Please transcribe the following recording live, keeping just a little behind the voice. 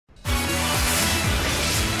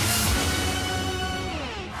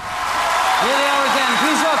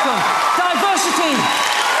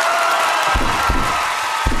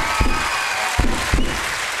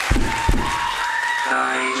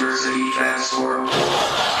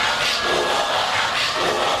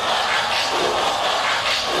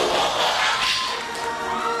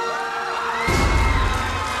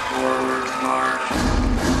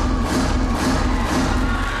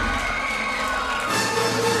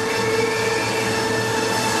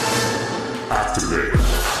activate.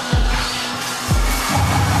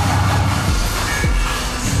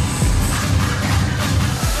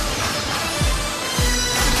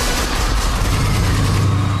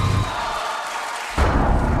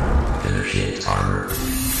 Initiate timer.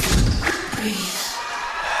 Breathe.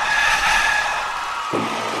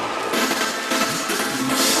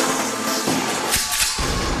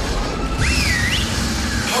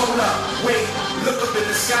 Hold up, wait, look up in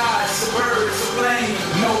the sky, it's a bird, it's a plane,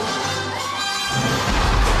 nope.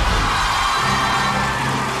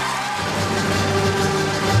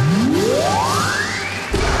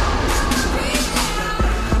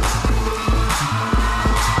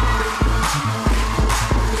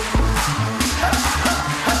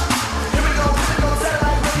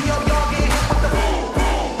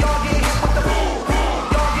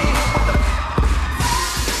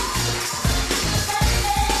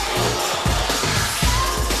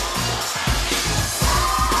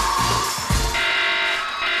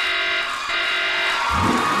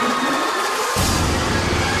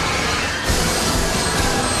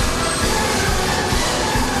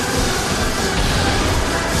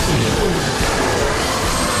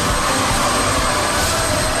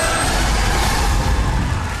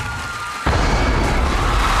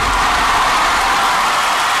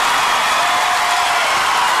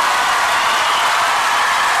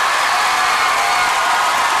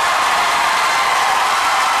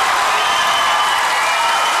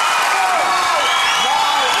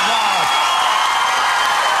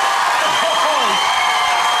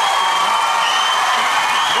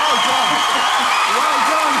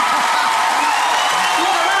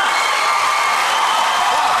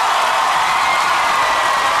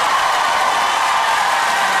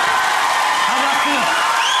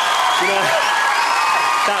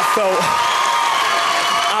 That felt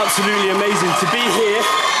absolutely amazing to be here,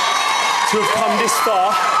 to have come this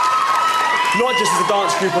far, not just as a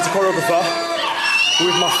dance group, as a choreographer, but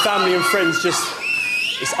with my family and friends. Just,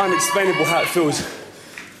 it's unexplainable how it feels.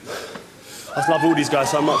 I just love all these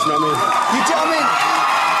guys so much, you know what I mean? You do, I mean,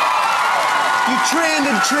 you trained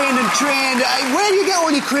and trained and trained. Where do you get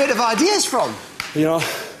all your creative ideas from? You know,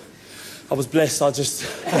 I was blessed.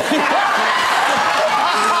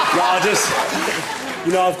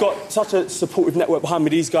 You know, I've got such a supportive network behind me,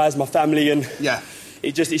 these guys, my family, and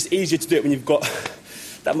it's easier to do it when you've got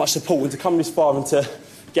that much support. And to come this far and to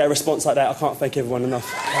get a response like that, I can't thank everyone enough.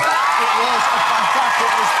 It was a fantastic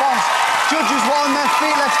response. Judges were on their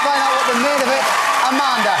feet. Let's find out what they made of it.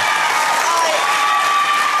 Amanda.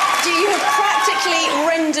 You have practically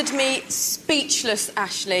rendered me speechless,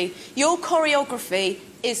 Ashley. Your choreography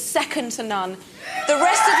is second to none. The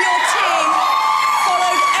rest of your team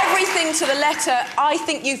followed everything to the letter. I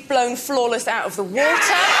think you've blown Flawless out of the water.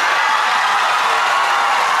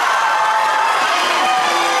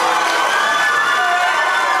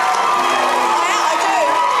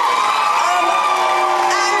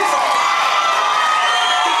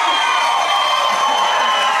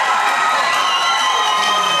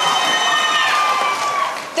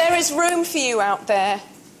 There is room for you out there.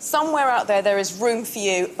 Somewhere out there, there is room for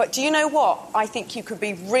you. But do you know what? I think you could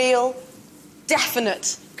be real,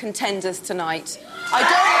 definite contenders tonight. I don't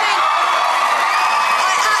think...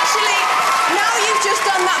 now you've just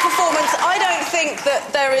done that performance, I don't think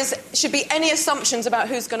that there should be any assumptions about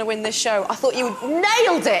who's going to win this show. I thought you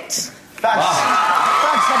nailed it.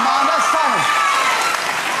 Thanks, Amanda. Simon.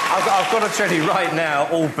 I've got to tell you right now,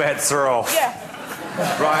 all bets are off. Yeah.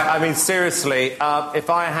 Right, I mean, seriously, if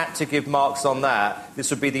I had to give marks on that, this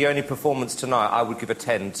would be the only performance tonight I would give a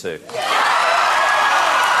 10 to. Yeah.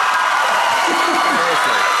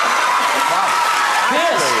 Seriously.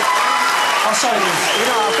 Yes. I'll show you. You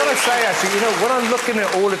know, I've got to say, actually, you know, when I'm looking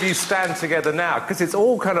at all of you stand together now, because it's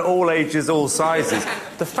all kind of all ages, all sizes,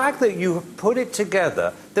 the fact that you put it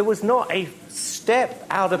together, there was not a step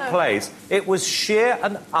out of place. It was sheer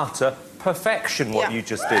and utter perfection what you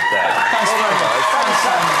just did there. Thanks very much.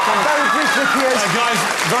 Very quickly, guys,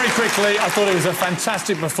 very quickly, I thought it was a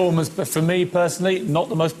fantastic performance, but for me personally, not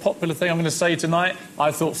the most popular thing I'm going to say tonight.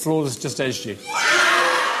 I thought Flawless just edged you.